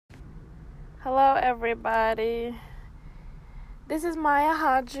Hello, everybody. This is Maya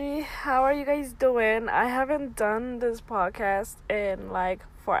Haji. How are you guys doing? I haven't done this podcast in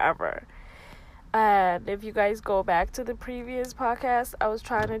forever. And if you guys go back to the previous podcast, I was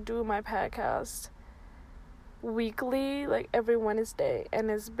trying to do my podcast weekly, like every Wednesday.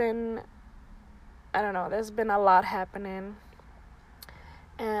 And it's been, there's been a lot happening.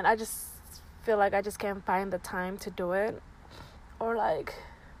 And I just feel like I just can't find the time to do it. Or I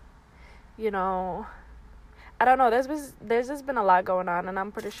don't know, there's just been a lot going on, and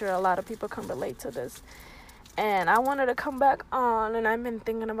I'm pretty sure a lot of people can relate to this. And I wanted to come back on, and I've been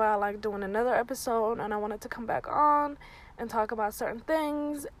thinking about doing another episode, and I wanted to come back on and talk about certain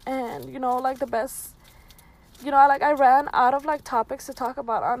things. And the best, I ran out of topics to talk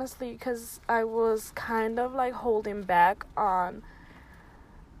about, honestly, because I was kind of holding back on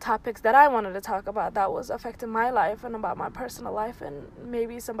topics that I wanted to talk about that was affecting my life and about my personal life, and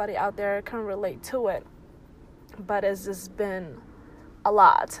maybe somebody out there can relate to it. But it's just been a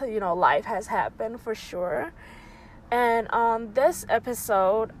lot. Life has happened for sure. And on this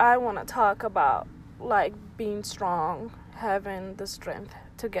episode, I want to talk about being strong, having the strength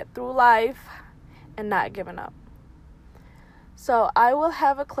to get through life and not giving up. So I will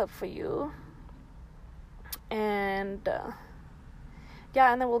have a clip for you, and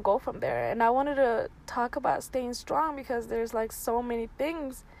and then we'll go from there. And I wanted to talk about staying strong because there's so many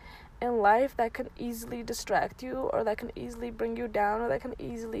things in life that can easily distract you, or that can easily bring you down, or that can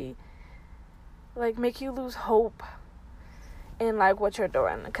easily make you lose hope in what you're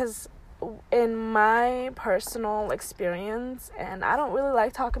doing. Because in my personal experience, and I don't really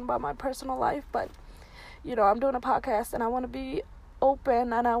like talking about my personal life, but I'm doing a podcast and I want to be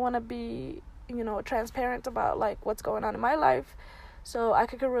open, and I want to be transparent about what's going on in my life. So I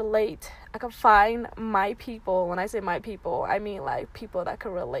could relate. I could find my people. When I say my people, I mean people that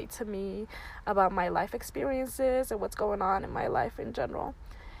could relate to me about my life experiences and what's going on in my life in general.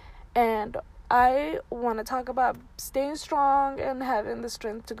 And I want to talk about staying strong and having the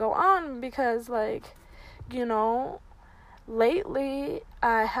strength to go on because, lately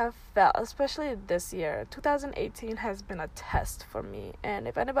I have felt, especially this year, 2018 has been a test for me. And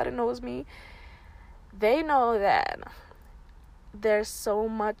if anybody knows me, they know that there's so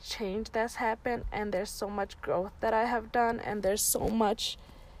much change that's happened, and there's so much growth that I have done, and there's so much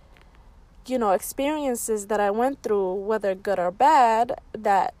experiences that I went through, whether good or bad,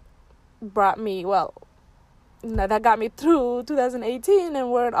 that got me through 2018, and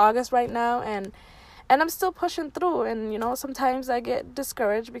we're in August right now, and I'm still pushing through. And sometimes I get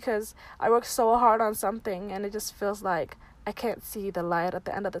discouraged because I work so hard on something and it just feels like I can't see the light at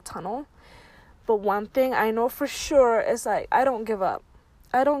the end of the tunnel. But one thing I know for sure is I don't give up.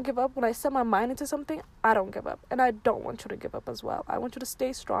 I don't give up. When I set my mind into something, I don't give up. And I don't want you to give up as well. I want you to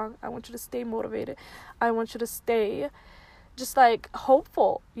stay strong. I want you to stay motivated. I want you to stay just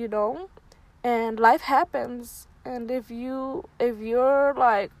hopeful, And life happens. And if you're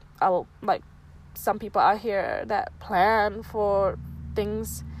some people out here that plan for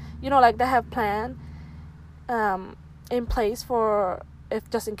things, that have plan in place for, if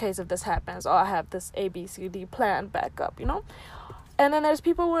just in case if this happens, or I have this ABCD plan back up, And then there's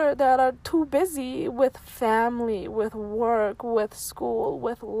people that are too busy with family, with work, with school,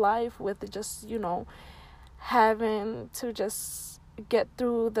 with life, with just, having to just get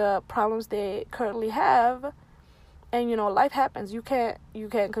through the problems they currently have. And, life happens. You can't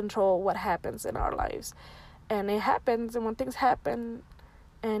control what happens in our lives. And it happens, and when things happen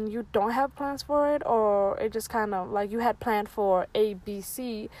and you don't have plans for it, or it just kind of you had planned for A, B,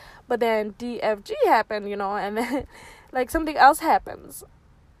 C, but then D, F, G happened, and then something else happens.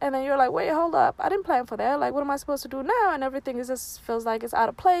 And then you're wait, hold up. I didn't plan for that. What am I supposed to do now? And everything just feels like it's out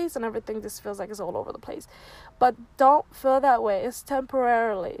of place, and everything just feels like it's all over the place. But don't feel that way. It's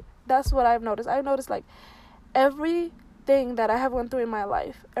temporarily. That's what I've noticed. I've noticed everything that I have went through in my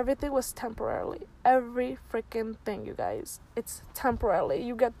life, everything was temporarily. Every freaking thing, you guys. It's temporarily.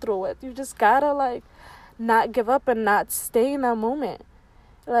 You get through it. You just gotta not give up and not stay in that moment.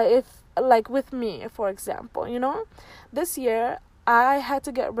 With me, for example, this year I had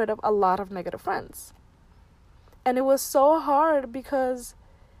to get rid of a lot of negative friends. And it was so hard because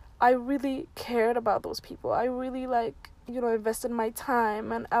I really cared about those people. I really invested my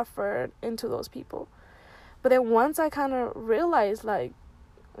time and effort into those people. But then once I kind of realized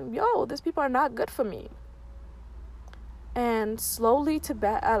these people are not good for me, and slowly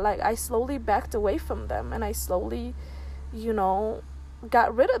I slowly backed away from them, and I slowly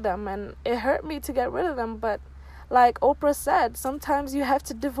got rid of them. And it hurt me to get rid of them, but like Oprah said, sometimes you have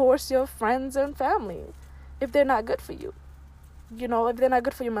to divorce your friends and family if they're not good for you. if they're not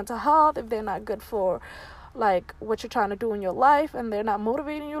good for your mental health, if they're not good for like what you're trying to do in your life, and they're not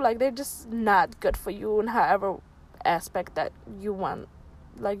motivating you, like they're just not good for you in however aspect that you want,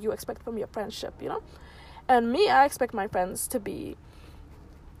 like you expect from your friendship, And me, I expect my friends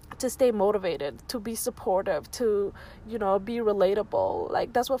to stay motivated, to be supportive, to, be relatable.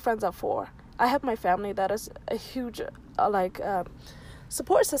 Like, that's what friends are for. I have my family that is a huge,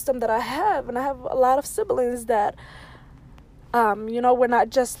 support system that I have. And I have a lot of siblings that, we're not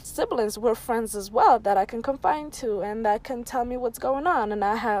just siblings, we're friends as well, that I can confide to and that can tell me what's going on. And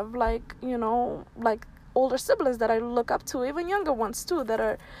I have, older siblings that I look up to, even younger ones too, that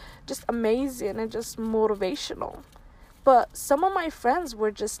are just amazing and just motivational. But some of my friends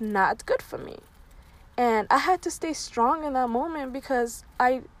were just not good for me. And I had to stay strong in that moment because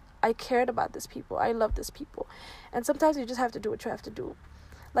I cared about these people. I love these people. And sometimes you just have to do what you have to do.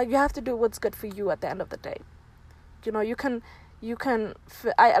 Like, you have to do what's good for you at the end of the day. I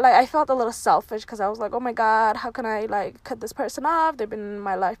felt a little selfish because I was like, oh my God, how can I cut this person off? They've been in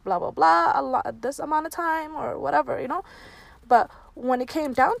my life, blah, blah, blah, this amount of time or whatever, But when it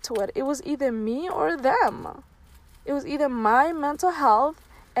came down to it, it was either me or them. It was either my mental health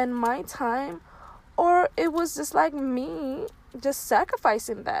and my time, or it was just like me just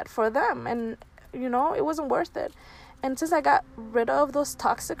sacrificing that for them. And, it wasn't worth it. And since I got rid of those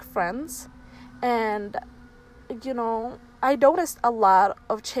toxic friends and, I noticed a lot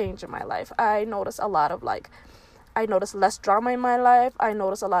of change in my life. I noticed I noticed less drama in my life. I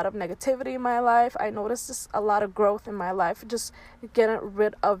noticed a lot of negativity in my life. I noticed just a lot of growth in my life. Just getting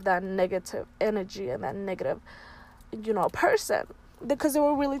rid of that negative energy and that negative person, because they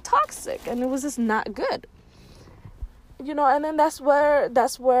were really toxic and it was just not good, and then that's where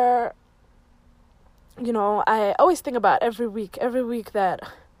I always think about every week that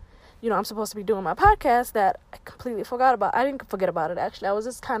I'm supposed to be doing my podcast, that I completely forgot about. I didn't forget about it, actually. I was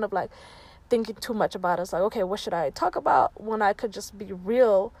just kind of thinking too much about it. It's like, okay, what should I talk about when I could just be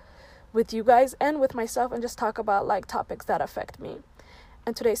real with you guys and with myself and just talk about topics that affect me.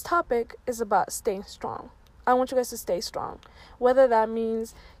 And today's topic is about staying strong. I want you guys to stay strong. Whether that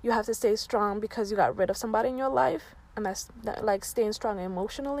means you have to stay strong because you got rid of somebody in your life, and that's staying strong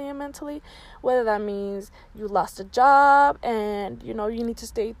emotionally and mentally. Whether that means you lost a job and, you need to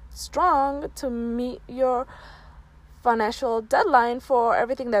stay strong to meet your financial deadline for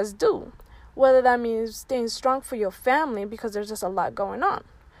everything that's due. Whether that means staying strong for your family because there's just a lot going on.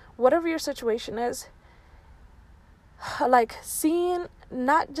 Whatever your situation is, seeing,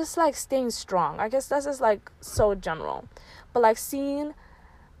 not just staying strong. I guess that's just so general. But seeing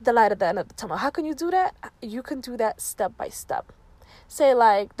the light at the end of the tunnel. How can you do that? You can do that step by step. Say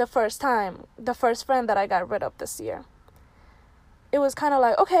the first friend that I got rid of this year. It was kind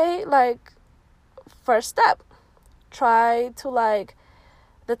of okay, first step. Try to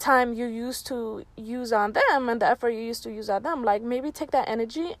the time you used to use on them and the effort you used to use on them, maybe take that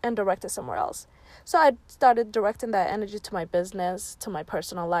energy and direct it somewhere else. So I started directing that energy to my business, to my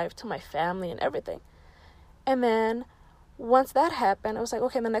personal life, to my family and everything. And then once that happened, it was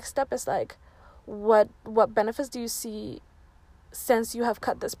okay, the next step is what benefits do you see since you have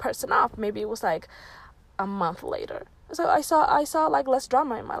cut this person off? Maybe it was a month later. So I saw less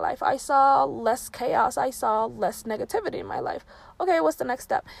drama in my life. I saw less chaos. I saw less negativity in my life. Okay, what's the next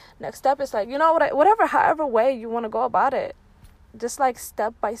step? Next step is however way you want to go about it. Just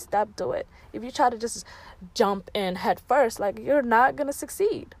step by step do it. If you try to just jump in head first, you're not going to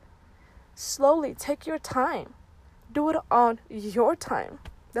succeed. Slowly take your time. Do it on your time.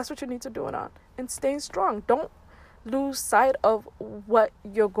 That's what you need to do it on. And staying strong. Don't lose sight of what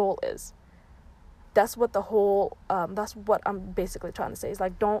your goal is. That's what that's what I'm basically trying to say. It's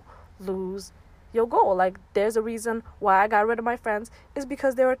don't lose your goal. There's a reason why I got rid of my friends is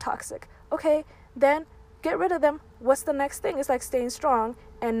because they were toxic. Okay, then get rid of them. What's the next thing? It's staying strong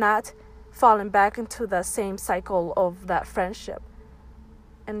and not falling back into the same cycle of that friendship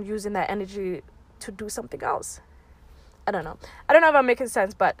and using that energy to do something else. I don't know if I'm making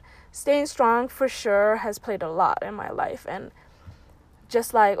sense, but staying strong for sure has played a lot in my life. And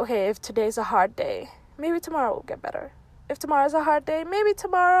just okay, if today's a hard day, maybe tomorrow will get better. If tomorrow's a hard day, maybe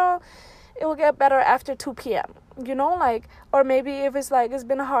tomorrow it will get better after 2 p.m. Or maybe if it's it's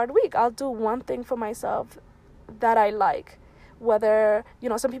been a hard week, I'll do one thing for myself that I like. Whether,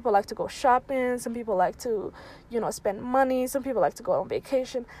 some people like to go shopping, some people like to, spend money, some people like to go on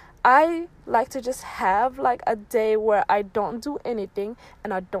vacation. I like to just have a day where I don't do anything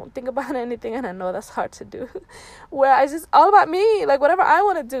and I don't think about anything, and I know that's hard to do. Where it's just all about me, whatever I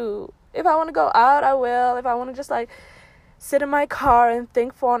want to do. If I want to go out, I will. If I want to just sit in my car and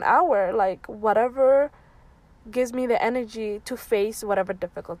think for an hour, whatever gives me the energy to face whatever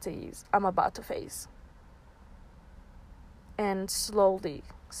difficulties I'm about to face. And slowly,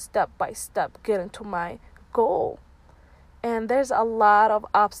 step by step, get into my goal. And there's a lot of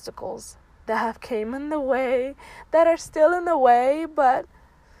obstacles that have came in the way, that are still in the way, but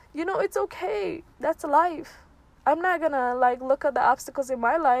it's okay. That's life. I'm not gonna look at the obstacles in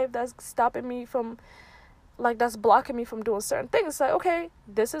my life that's stopping me from, that's blocking me from doing certain things. Okay,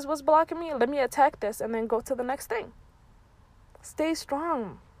 this is what's blocking me. Let me attack this and then go to the next thing. Stay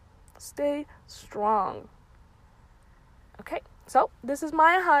strong. Stay strong. Okay, so this is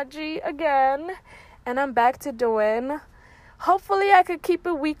Maya Haji again, and I'm back to doing. Hopefully I could keep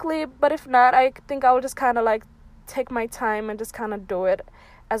it weekly, but if not, I think I will just kind of take my time and just kind of do it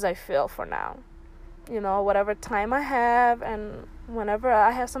as I feel for now. Whatever time I have, and whenever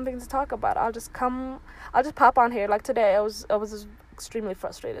I have something to talk about, I'll just pop on here. Like today, I was just extremely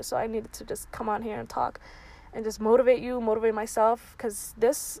frustrated, so I needed to just come on here and talk and just motivate myself, because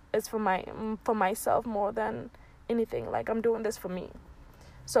this is for myself more than anything. I'm doing this for me.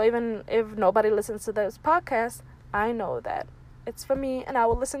 So even if nobody listens to this podcast, I know that it's for me, and I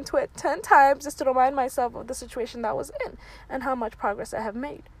will listen to it 10 times just to remind myself of the situation that I was in and how much progress I have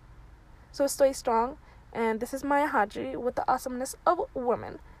made. So stay strong, and this is Maya Haji with the awesomeness of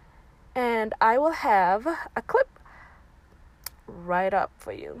women, and I will have a clip right up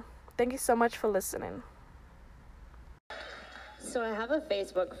for you. Thank you so much for listening. So I have a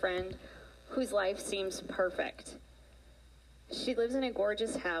Facebook friend whose life seems perfect. She lives in a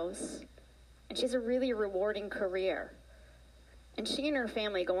gorgeous house, and she has a really rewarding career. And she and her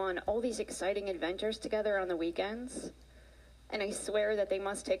family go on all these exciting adventures together on the weekends. And I swear that they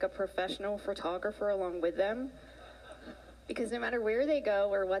must take a professional photographer along with them, because no matter where they go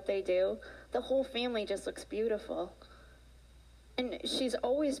or what they do, the whole family just looks beautiful. And she's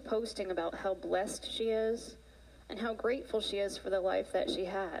always posting about how blessed she is and how grateful she is for the life that she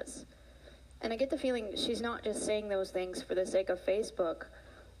has. And I get the feeling she's not just saying those things for the sake of Facebook,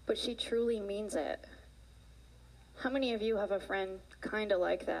 but she truly means it. How many of you have a friend kind of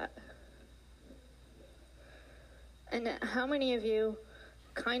like that? And how many of you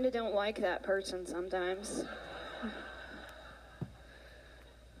kind of don't like that person sometimes?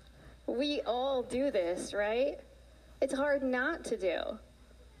 We all do this, right? It's hard not to do.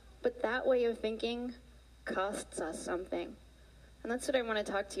 But that way of thinking costs us something. And that's what I want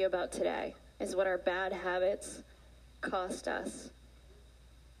to talk to you about today, is what our bad habits cost us.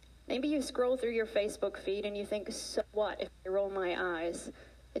 Maybe you scroll through your Facebook feed and you think, so what if I roll my eyes?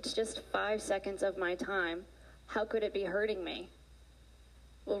 It's just 5 seconds of my time. How could it be hurting me?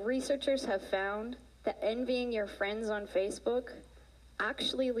 Well, researchers have found that envying your friends on Facebook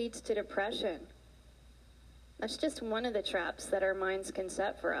actually leads to depression. That's just one of the traps that our minds can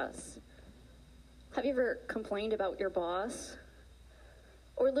set for us. Have you ever complained about your boss?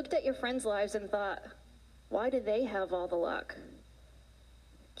 Or looked at your friends' lives and thought, why do they have all the luck?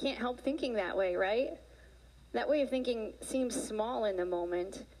 Can't help thinking that way, right? That way of thinking seems small in the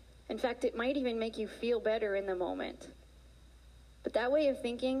moment. In fact, it might even make you feel better in the moment. But that way of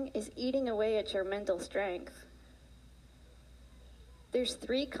thinking is eating away at your mental strength. There's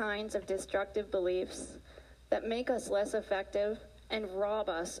 3 kinds of destructive beliefs that make us less effective and rob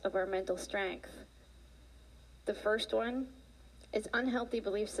us of our mental strength. The first one is unhealthy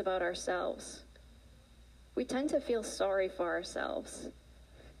beliefs about ourselves. We tend to feel sorry for ourselves.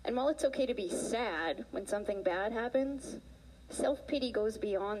 And while it's okay to be sad when something bad happens, self-pity goes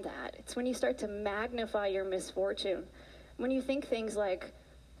beyond that. It's when you start to magnify your misfortune. When you think things like,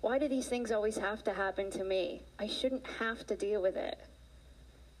 why do these things always have to happen to me? I shouldn't have to deal with it.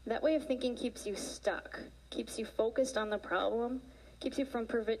 That way of thinking keeps you stuck, keeps you focused on the problem, keeps you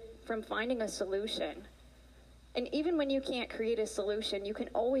from finding a solution. And even when you can't create a solution, you can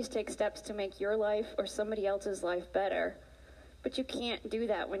always take steps to make your life or somebody else's life better. But you can't do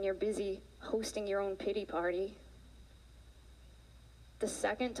that when you're busy hosting your own pity party. The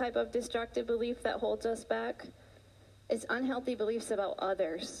second type of destructive belief that holds us back is unhealthy beliefs about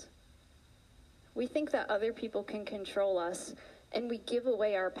others. We think that other people can control us, and we give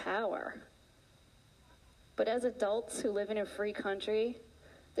away our power. But as adults who live in a free country,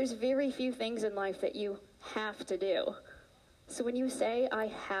 there's very few things in life that you have to do. So when you say,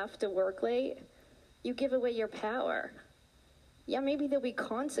 I have to work late, you give away your power. Yeah, maybe there'll be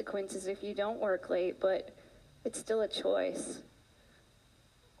consequences if you don't work late, but it's still a choice.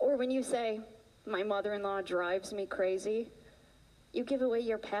 Or when you say, my mother-in-law drives me crazy, you give away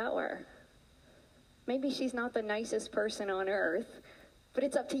your power. Maybe she's not the nicest person on earth, but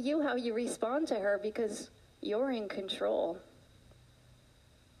it's up to you how you respond to her because you're in control.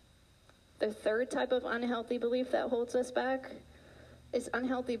 The third type of unhealthy belief that holds us back is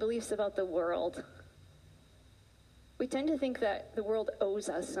unhealthy beliefs about the world. We tend to think that the world owes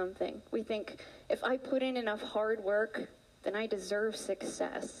us something. We think, if I put in enough hard work, then I deserve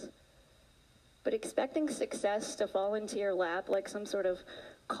success. But expecting success to fall into your lap like some sort of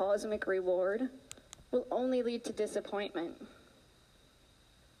cosmic reward will only lead to disappointment.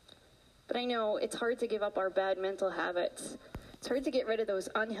 But I know it's hard to give up our bad mental habits. It's hard to get rid of those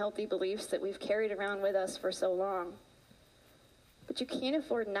unhealthy beliefs that we've carried around with us for so long. But you can't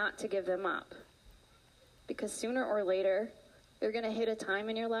afford not to give them up. Because sooner or later, you're going to hit a time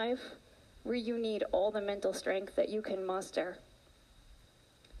in your life where you need all the mental strength that you can muster.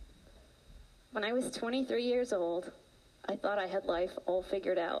 When I was 23 years old, I thought I had life all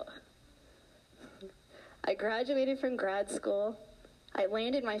figured out. I graduated from grad school. I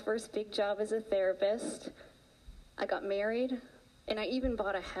landed my first big job as a therapist. I got married, and I even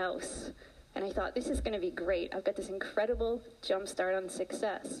bought a house. And I thought, this is going to be great. I've got this incredible jump start on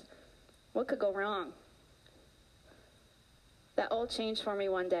success. What could go wrong? That all changed for me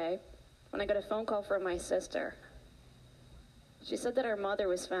one day when I got a phone call from my sister. She said that our mother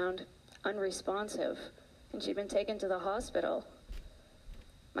was found unresponsive, and she'd been taken to the hospital.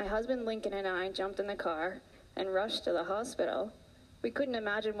 My husband Lincoln and I jumped in the car and rushed to the hospital. We couldn't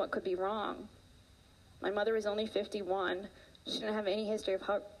imagine what could be wrong. My mother was only 51. She didn't have any history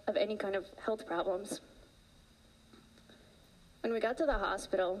of any kind of health problems. When we got to the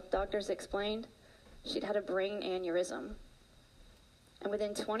hospital, doctors explained she'd had a brain aneurysm. And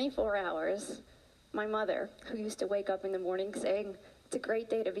within 24 hours, my mother, who used to wake up in the morning saying, "It's a great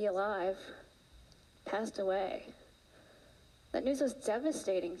day to be alive," passed away. That news was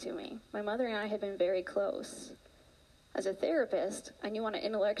devastating to me. My mother and I had been very close. As a therapist, I knew on an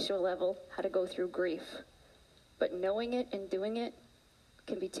intellectual level how to go through grief. But knowing it and doing it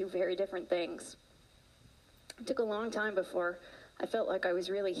can be two very different things. It took a long time before I felt like I was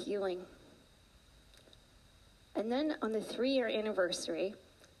really healing. And then on the 3-year anniversary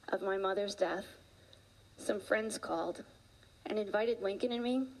of my mother's death, some friends called and invited Lincoln and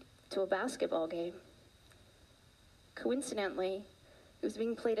me to a basketball game. Coincidentally, it was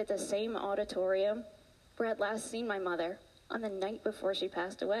being played at the same auditorium where I'd last seen my mother on the night before she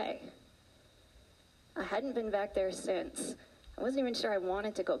passed away. I hadn't been back there since. I wasn't even sure I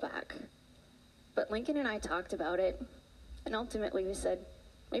wanted to go back. But Lincoln and I talked about it, and ultimately we said,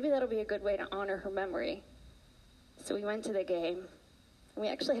 maybe that'll be a good way to honor her memory. So we went to the game, and we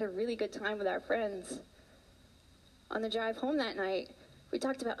actually had a really good time with our friends. On the drive home that night, we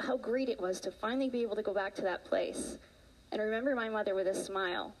talked about how great it was to finally be able to go back to that place and remember my mother with a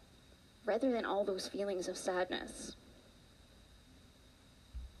smile, rather than all those feelings of sadness.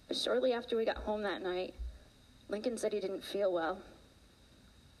 But shortly after we got home that night, Lincoln said he didn't feel well.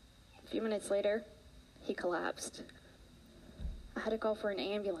 A few minutes later, he collapsed. I had to call for an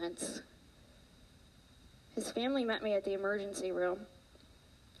ambulance. His family met me at the emergency room.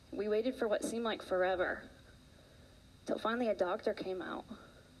 We waited for what seemed like forever, till finally a doctor came out.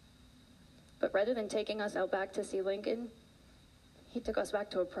 But rather than taking us out back to see Lincoln, he took us back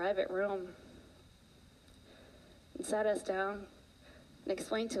to a private room and sat us down and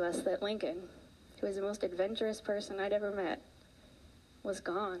explained to us that Lincoln, who was the most adventurous person I'd ever met, was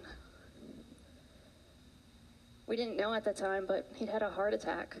gone. We didn't know at the time, but he'd had a heart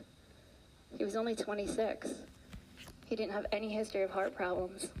attack. He was only 26. He didn't have any history of heart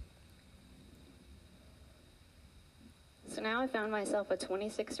problems. So now I found myself a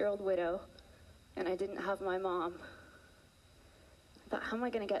 26-year-old widow, and I didn't have my mom. I thought, how am I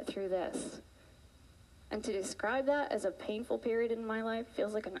going to get through this? And to describe that as a painful period in my life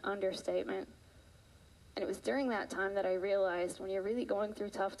feels like an understatement. And it was during that time that I realized when you're really going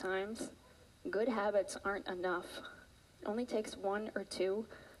through tough times, good habits aren't enough. It only takes 1 or 2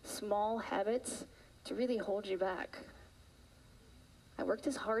 small habits to really hold you back. I worked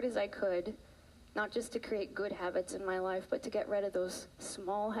as hard as I could, not just to create good habits in my life, but to get rid of those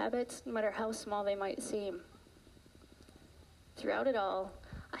small habits, no matter how small they might seem. Throughout it all,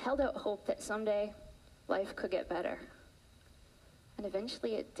 I held out hope that someday life could get better. And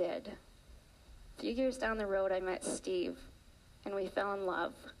eventually it did. A few years down the road, I met Steve, and we fell in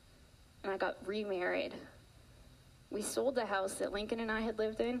love, and I got remarried. We sold the house that Lincoln and I had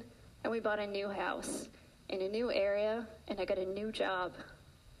lived in, and we bought a new house in a new area, and I got a new job.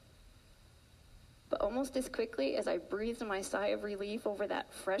 But almost as quickly as I breathed my sigh of relief over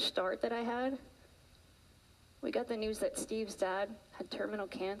that fresh start that I had, we got the news that Steve's dad had terminal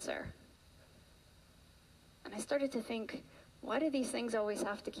cancer. And I started to think, why do these things always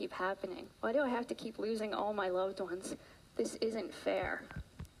have to keep happening? Why do I have to keep losing all my loved ones? This isn't fair.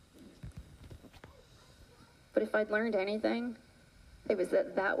 But if I'd learned anything, it was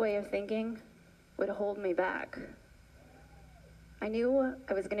that that way of thinking would hold me back. I knew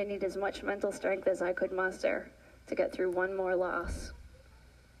I was going to need as much mental strength as I could muster to get through one more loss.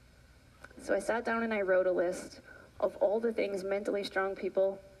 So I sat down and I wrote a list of all the things mentally strong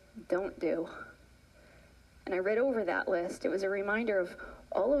people don't do. And I read over that list. It was a reminder of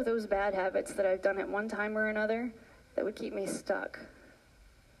all of those bad habits that I've done at one time or another that would keep me stuck.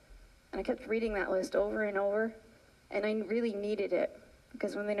 And I kept reading that list over and over, and I really needed it,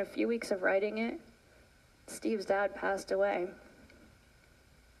 because within a few weeks of writing it, Steve's dad passed away.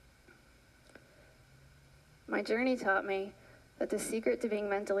 My journey taught me that the secret to being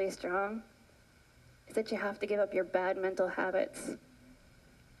mentally strong is that you have to give up your bad mental habits.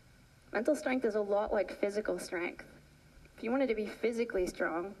 Mental strength is a lot like physical strength. If you wanted to be physically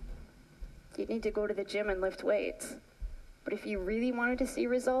strong, you'd need to go to the gym and lift weights. But if you really wanted to see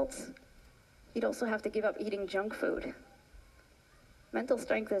results, you'd also have to give up eating junk food. Mental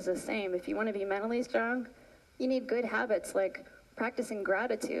strength is the same. If you want to be mentally strong, you need good habits like practicing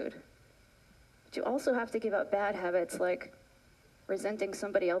gratitude. But you also have to give up bad habits like resenting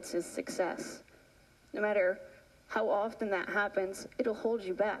somebody else's success. No matter how often that happens, it'll hold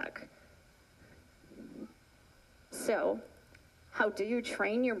you back. So, how do you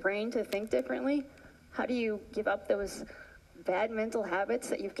train your brain to think differently? How do you give up those bad mental habits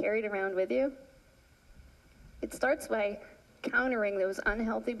that you've carried around with you? It starts by countering those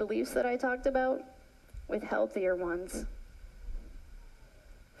unhealthy beliefs that I talked about with healthier ones.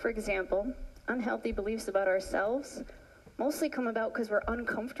 For example, unhealthy beliefs about ourselves mostly come about because we're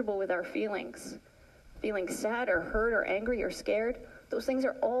uncomfortable with our feelings. Feeling sad or hurt or angry or scared, those things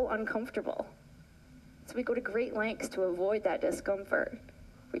are all uncomfortable. So we go to great lengths to avoid that discomfort.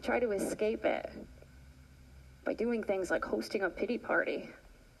 We try to escape it by doing things like hosting a pity party.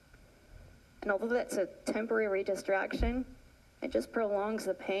 And although that's a temporary distraction, it just prolongs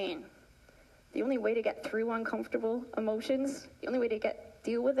the pain. The only way to get through uncomfortable emotions, the only way to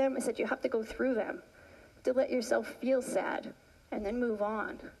deal with them is that you have to go through them, to let yourself feel sad and then move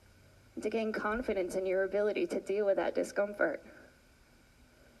on, and to gain confidence in your ability to deal with that discomfort.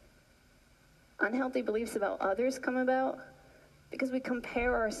 Unhealthy beliefs about others come about because we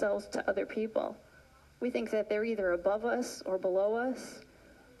compare ourselves to other people. We think that they're either above us or below us,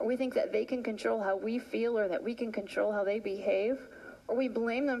 or we think that they can control how we feel or that we can control how they behave, or we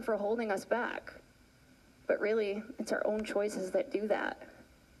blame them for holding us back. But really, it's our own choices that do that.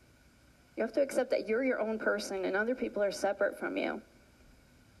 You have to accept that you're your own person and other people are separate from you.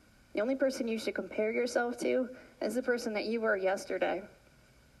 The only person you should compare yourself to is the person that you were yesterday.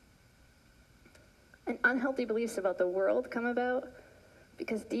 And unhealthy beliefs about the world come about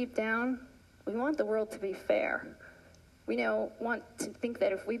because deep down, we want the world to be fair. We want to think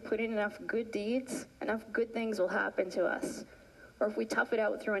that if we put in enough good deeds, enough good things will happen to us. Or if we tough it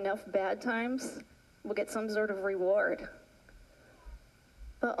out through enough bad times, we'll get some sort of reward.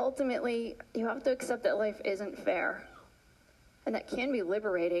 But ultimately, you have to accept that life isn't fair. And that can be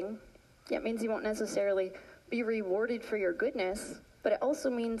liberating. Yeah, it means you won't necessarily be rewarded for your goodness, but it also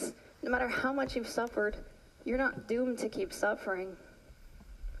means no matter how much you've suffered, you're not doomed to keep suffering.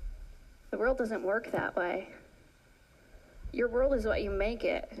 The world doesn't work that way. Your world is what you make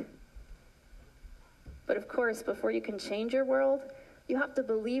it. But of course, before you can change your world, you have to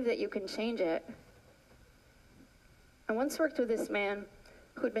believe that you can change it. I once worked with this man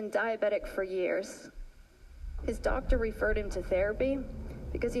who had been diabetic for years. His doctor referred him to therapy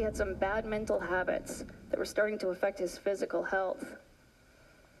because he had some bad mental habits that were starting to affect his physical health.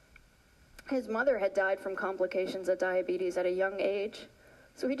 His mother had died from complications of diabetes at a young age,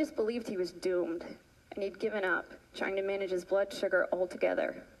 so he just believed he was doomed, and he'd given up trying to manage his blood sugar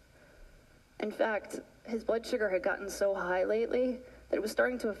altogether. In fact, his blood sugar had gotten so high lately that it was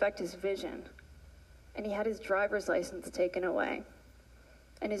starting to affect his vision, and he had his driver's license taken away,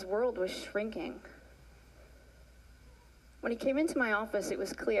 and his world was shrinking. When he came into my office, it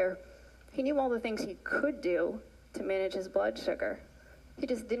was clear he knew all the things he could do to manage his blood sugar. He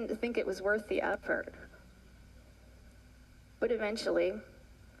just didn't think it was worth the effort. But eventually,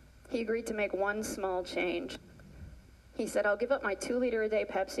 he agreed to make one small change. He said, I'll give up my 2-liter-a-day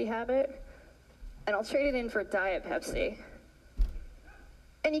Pepsi habit, and I'll trade it in for Diet Pepsi.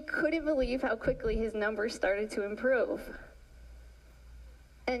 And he couldn't believe how quickly his numbers started to improve.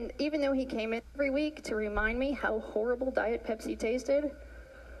 And even though he came in every week to remind me how horrible Diet Pepsi tasted,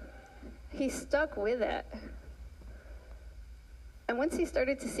 he stuck with it. And once he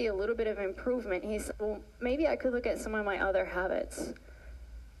started to see a little bit of improvement, he said, well, maybe I could look at some of my other habits.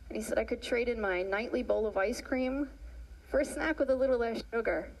 And he said I could trade in my nightly bowl of ice cream for a snack with a little less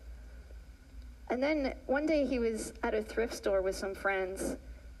sugar. And then one day he was at a thrift store with some friends,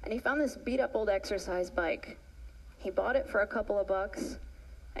 and he found this beat-up old exercise bike. He bought it for a couple of bucks,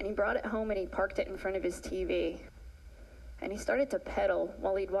 and he brought it home and he parked it in front of his TV. And he started to pedal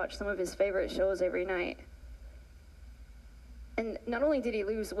while he'd watch some of his favorite shows every night. And not only did he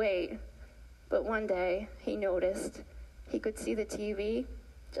lose weight, but one day he noticed he could see the TV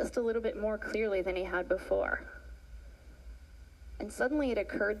just a little bit more clearly than he had before. And suddenly it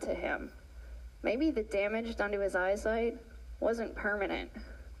occurred to him, maybe the damage done to his eyesight wasn't permanent.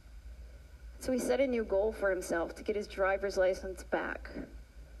 So he set a new goal for himself to get his driver's license back.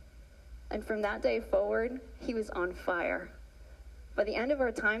 And from that day forward, he was on fire. By the end of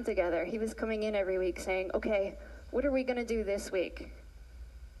our time together, he was coming in every week saying, okay, what are we going to do this week?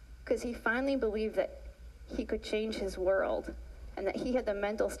 Because he finally believed that he could change his world and that he had the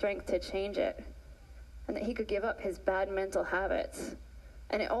mental strength to change it and that he could give up his bad mental habits.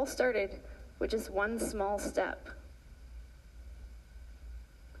 And it all started with just one small step.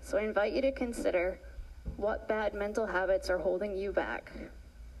 So I invite you to consider what bad mental habits are holding you back.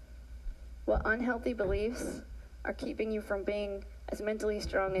 What unhealthy beliefs are keeping you from being as mentally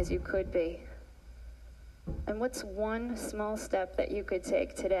strong as you could be? And what's one small step that you could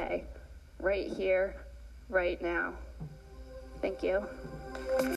take today, right here, right now? Thank you.